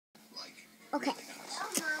Okay.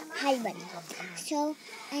 Hi, buddy. So,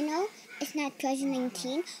 I know it's not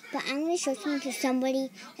 2019, but I'm going to show something to somebody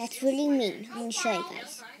that's really mean. I'm going to show you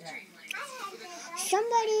guys.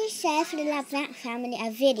 Somebody said for the LaPlante family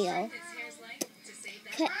a video.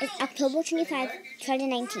 It's October 25,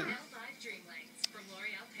 2019.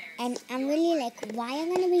 And I'm really like, why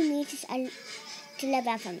am I going to be mean to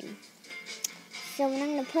LaPlante family? So, what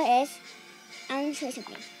I'm going to put is, I'm going to show you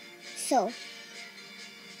something. So,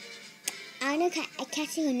 I can't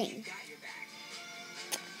see her name.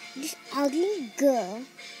 This ugly girl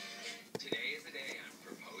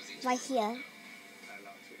right here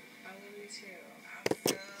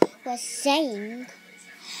was saying, like,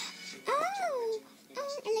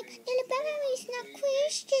 the Alabama is not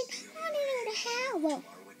Christian. I don't know how. Well,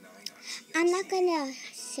 I'm not gonna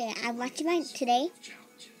say it. I watched it today.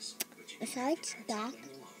 I saw it's dark.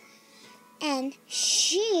 And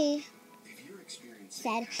she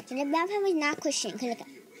said the Alabama is not Christian. Look at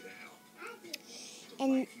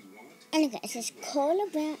and look at it says Cola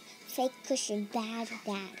Brown fake Christian bad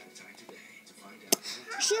dad.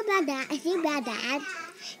 She a bad dad. I think bad dad.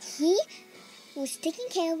 He was taking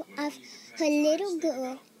care of her little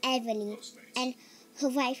girl Evelyn and her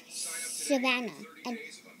wife Savannah and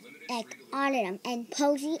like all of them and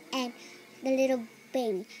Posey and the little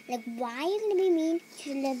baby. Like, why are you gonna be mean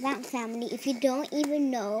to the LaPlante family if you don't even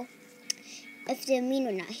know if they're mean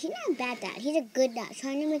or not? He's not a bad dad. He's a good dad,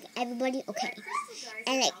 trying to make everybody okay.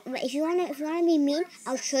 And like, if you wanna be mean,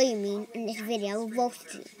 I'll show you mean in this video. I will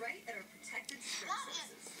roast you.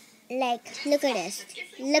 Like, look at this.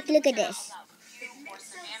 Look at this.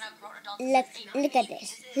 Look at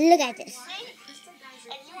this. Look at this.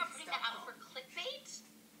 And you are putting that out for clickbait?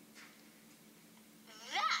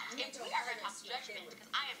 That, if we are going to talk judgment, because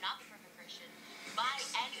I am not the perfect Christian by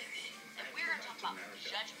any means, if we're going to talk about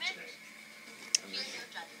judgment, here's your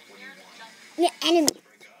judgment. Here's the judgment. Your enemy.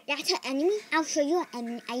 That's her enemy. I'll show you her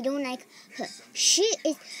enemy. I don't like her. She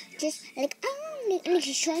is just like, and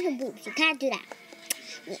she's showing her boobs. You can't do that.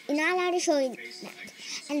 You're not allowed to show that.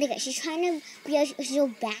 And look, she's trying to be so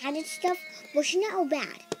bad and stuff, but she's not all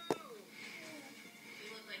bad.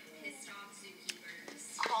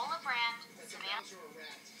 Cola Brand,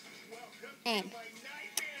 And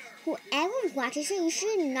whoever watches it, you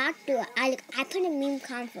should not do it. I put a meme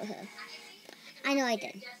comment for her. I know I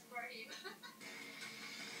did.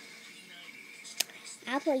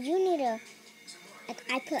 I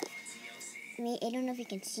don't know if you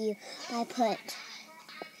can see, but I put,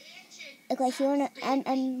 like, you want to,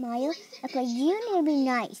 and Maya, I put, you need to be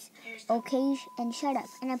nice, okay, and shut up.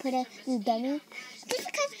 And I put a, you dummy. Just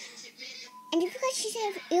because she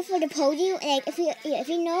said, if for the Posey, like, if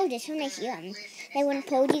you know this one, like, when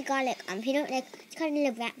Posey got, like, you know, like, it's called the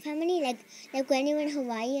LaPlante family, like, when they were in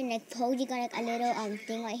Hawaii, and, like, Posey got, like, a little,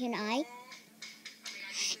 thing right here in the eye.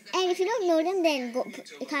 And if you don't know them, then go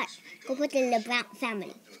put the LaPlante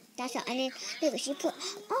family. That's all. And then look, she put,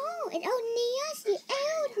 nasty.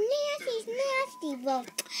 It's nasty. Well,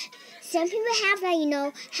 some people have that, you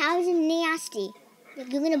know, how is it nasty?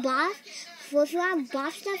 Like, you're gonna boss? Well, if you want to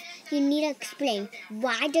boss stuff, you need to explain.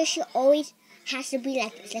 Why does she always has to be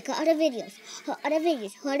like this? Like her other videos.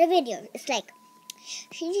 It's like,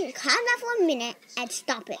 she just calm down for a minute and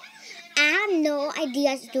stop it. I have no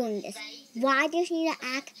idea doing this. Why does she need to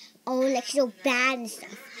act like so bad and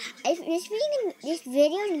stuff? This video is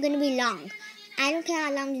going to be long. I don't care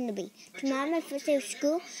how long it's going to be. Tomorrow, my first day of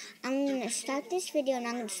school, I'm going to start this video and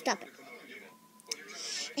I'm going to stop it.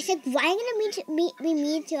 It's like, why are you going to be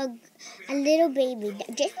mean to a little baby?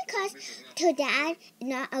 Just because her dad is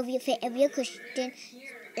not a real Christian,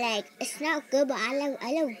 like, it's not good, but I love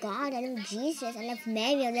God, I love Jesus, I love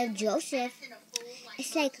Mary, I love Joseph.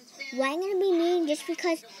 It's like, why am I going to be mean just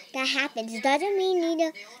because that happens? It doesn't mean you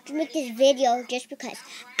need to make this video just because.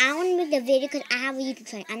 I want to make the video because I have a YouTube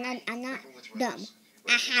channel. I'm not dumb.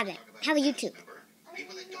 I have it. I have a YouTube.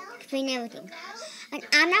 Explain everything. And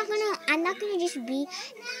I'm not gonna just be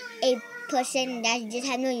a person that just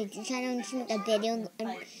have no YouTube channel and just make a video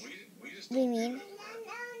and be mean.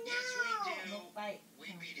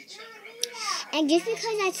 And just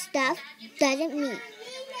because that stuff doesn't mean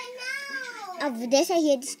of this, I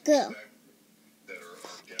hear this girl.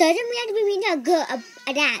 Doesn't mean I have to be mean to a girl,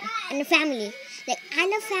 a dad, and a family. Like, I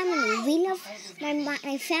love family. We love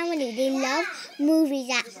my family. They love movies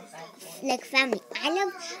that, like, family. I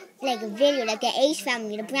love, like, video, like the Ace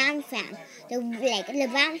family, the Brown family, the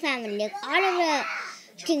Brown family, like, all of the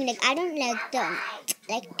things. Like, I don't like them.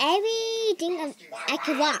 Like, everything I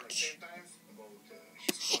can watch.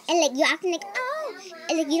 And, like, you're acting like,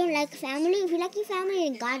 and, like, you don't like family. If you like your family,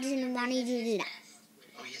 then God doesn't want you to do that.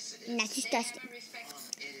 And that's disgusting.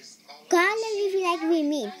 God like being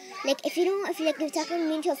mean. Like if you're talking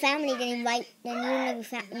mean to a family, then you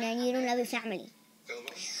don't love your family.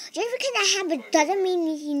 Just because that happens doesn't mean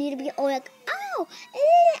you need to be all like, oh,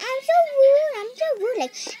 I'm so rude.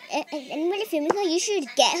 Like, anybody filming her, you should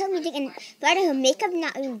get her music and but her makeup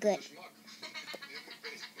not even good.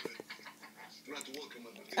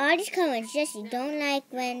 All these comments, Jesse, don't like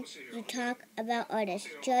when you talk about others.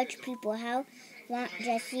 Judge people. How want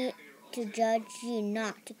Jesse to judge you?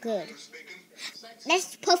 Not good.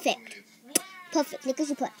 That's perfect. Perfect. Look at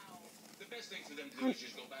you put.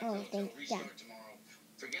 Yeah.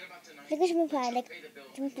 Look at you put. Like,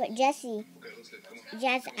 put Jesse.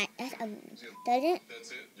 Doesn't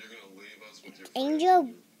Angel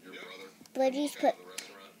Buddies put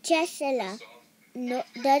Jessela. No,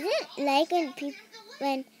 doesn't like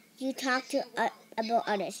when you talk to about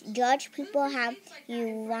others. Judge people how you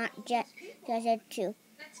want Jesse to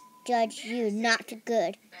judge you. Not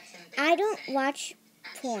good. I don't watch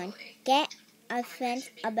porn. Get offense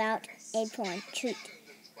about a porn treat.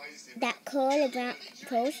 That Carla Brown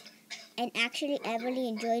post and actually Everly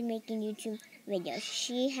enjoyed making YouTube videos.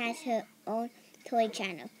 She has her own toy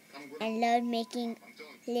channel and loved making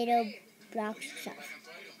little blocks stuff.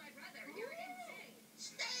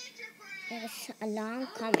 There's a long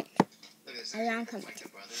comment.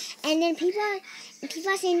 And then people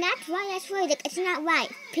are saying that's right. Like, it's not right.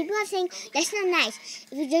 People are saying that's not nice.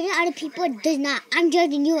 If you're judging other people, it does not. I'm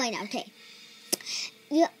judging you right now, okay?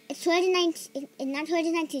 It's 2019. It's not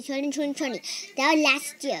 2019. It's 2020. That was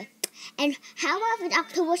last year. And how about if it's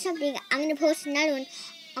October something? I'm gonna post another one,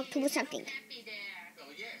 October something.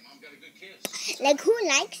 Like, who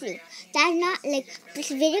likes you? That's not like this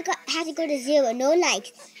video has to go to 0. No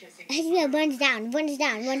likes. It has to be a runs down.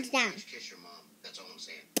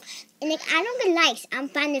 And like, I don't get likes. I'm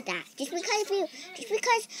fine with that. Just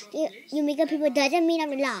because you make up people doesn't mean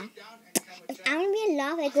I'm in love. If I want to be in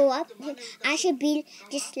love, I go up. I should be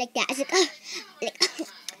just like that. It's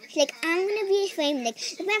like I'm gonna be ashamed. Like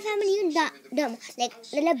the Bat family is dumb. Like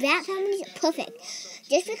the Bat family is perfect.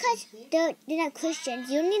 Just because they're not Christians,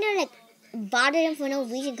 you don't need to like bother them for no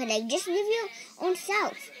reason. Cause like just live your own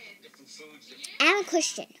self. I'm a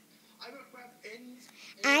Christian.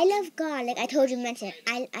 I love God, like I told you mentioned.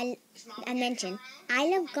 I mentioned. I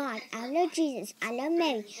love God. I love Jesus. I love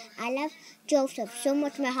Mary. I love Joseph so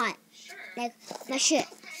much in my heart. Like my shirt.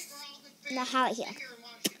 My heart here.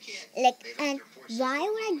 Like, and why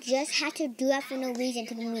would I just have to do that for no reason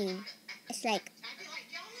to be mean? It's like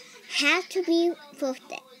have to be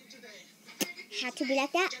perfect. Have to be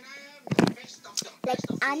like that. Like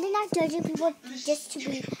I'm not judging people just to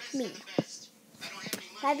be mean.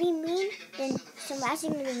 If I be mean, then somebody else is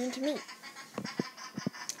going to be mean to me.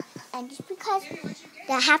 And just because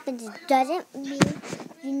that happens doesn't mean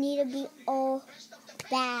you need to be all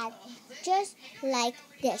bad. Just like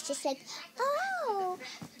this. Just like, oh,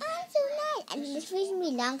 I'm so nice. And this reason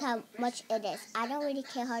me long how much it is. I don't really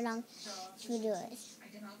care how long this video is.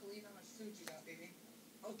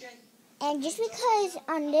 And just because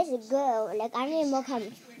on this girl, like I need more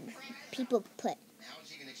comments people put.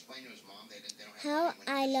 How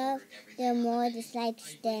I love the more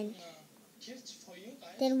dislikes than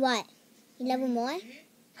what? You love her more?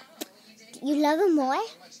 You love her more?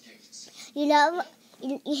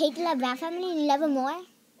 You hate the Brown family and you love her more?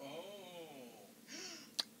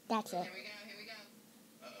 That's it.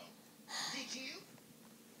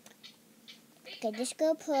 Okay, this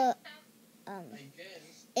girl put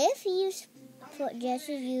if you put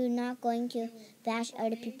Jesse, you're not going to bash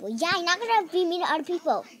other people. Yeah, you're not gonna be mean to other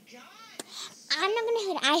people. I'm not gonna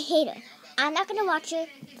hate her. I hate her. I'm not gonna watch her.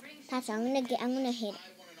 That's all. I'm gonna hate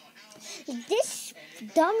her. This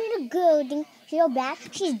dumb little girl thinks she's so bad.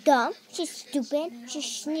 She's dumb. She's stupid. She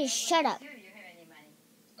needs to shut up.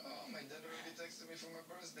 My dad already texted me for my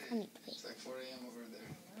birthday. I need to pee. It's like 4 a.m. over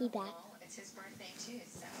there. Be back. Well, it's his birthday too,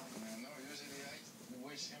 so. No, usually I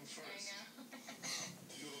wish him first.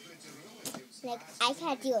 Like, I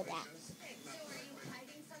can't deal with that.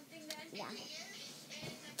 Yeah.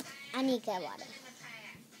 I need to get water.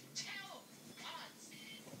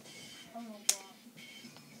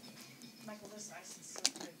 Michael, this ice is so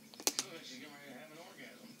good. She's getting ready to have an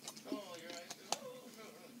orgasm. Oh, your ice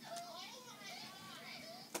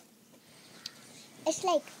is... It's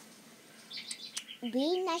like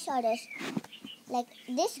being nice to others. Like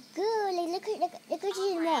this girl, like look at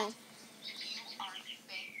you more.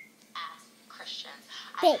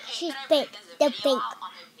 Fake, she's fake. They're fake.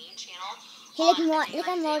 Hey, look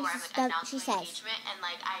at more stuff she says. And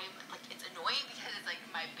it's annoying because it's like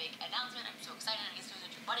my big announcement. I'm so excited. I get supposed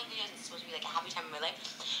to do bunny videos. It's supposed to be like a happy time in my life.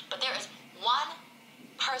 But there is one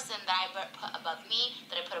person that I put above me,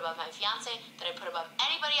 that I put above my fiance, that I put above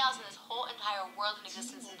anybody else in this whole entire world in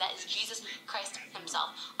existence, and that is Jesus Christ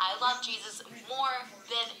himself. I love Jesus more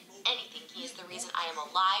than anything. He is the reason I am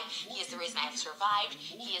alive. He is the reason I have survived.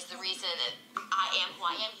 He is the reason that I am who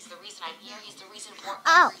I am. He's the reason I'm here. He's the reason for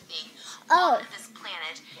everything on this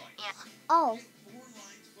planet. And Oh.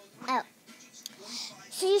 So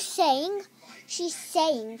she's saying,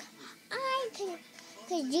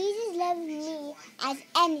 because Jesus loves me as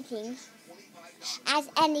anything.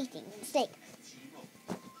 It's like,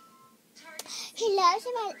 he loves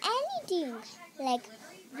him as anything. Like,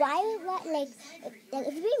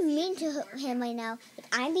 if you're being mean to him right now, like,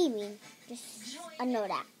 I'm being mean. Just, I know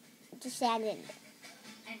that. Just say I didn't.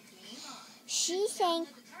 She's saying,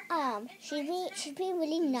 she's being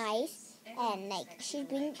really nice, and, like, she's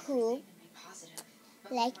being cool.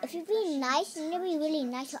 Like, if you're being nice, you need to be really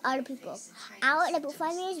nice to other people. For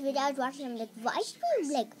 5 minutes video, I was watching them, like, why is she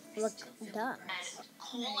being, like, dumb?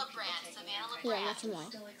 Cola Brand, Savannah Here, LeBrand, much more.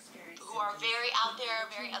 who are very out there,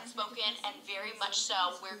 very outspoken, and very much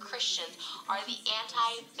so, we're Christians, are the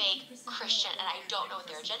anti-fake Christian, and I don't know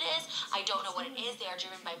what their agenda is. I don't know what it is. They are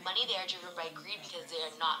driven by money. They are driven by greed because they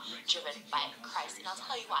are not driven by Christ. And I'll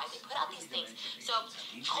tell you why. They put out these things. So,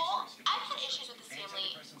 Cole, I've had issues with this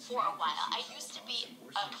family for a while. I used to be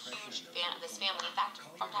a huge fan of this family. In fact,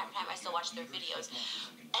 from time to time, I still watch their videos.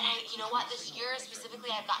 And you know what? This year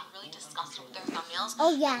specifically, I've gotten really disgusted with their thumbnails.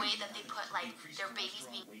 Oh, yeah. The way that they put, like, their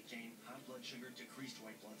babies being...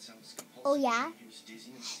 Oh, yeah?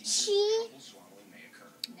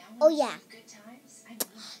 Oh, yeah.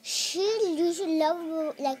 You should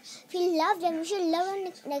love, like, if you love them, you should love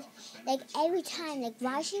them, like every time. Like,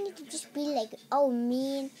 why should you just be, like, oh,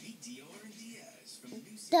 mean,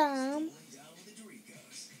 dumb,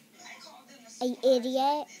 an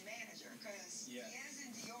idiot?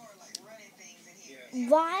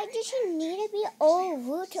 Why does she need to be all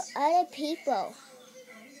rude to other people?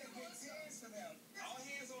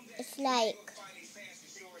 It's like,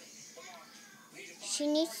 she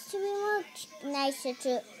needs to be more nicer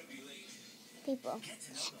to people.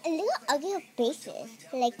 And look how ugly her face is.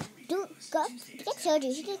 Like, get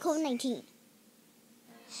surgery. She did COVID-19.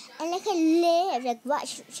 And like her lips, like what?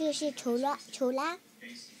 She chola.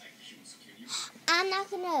 I'm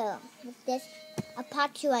not gonna make this a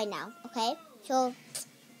part 2 right now, okay? So,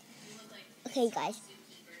 okay, guys.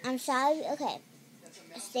 I'm sorry. Okay,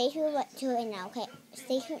 stay tuned right now. Okay,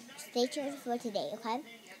 stay tuned for today. Okay,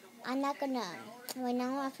 I'm not gonna. Right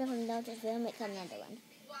now, after I'm done, just gonna make another one,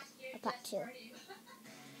 a part 2.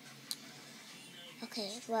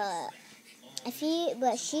 Okay, well,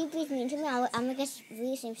 but she being mean to me. I'm gonna get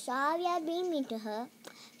really sorry. I'm being mean to her.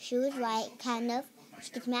 She was right, kind of.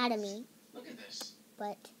 She gets mad at me.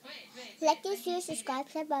 But like this video, subscribe,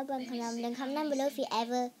 click button, and comment down below if you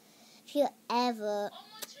ever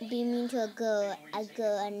be mean to a girl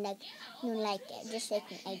and like you don't like it, just like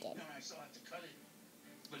I did.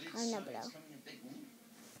 Comment down below.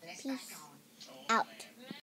 Peace out.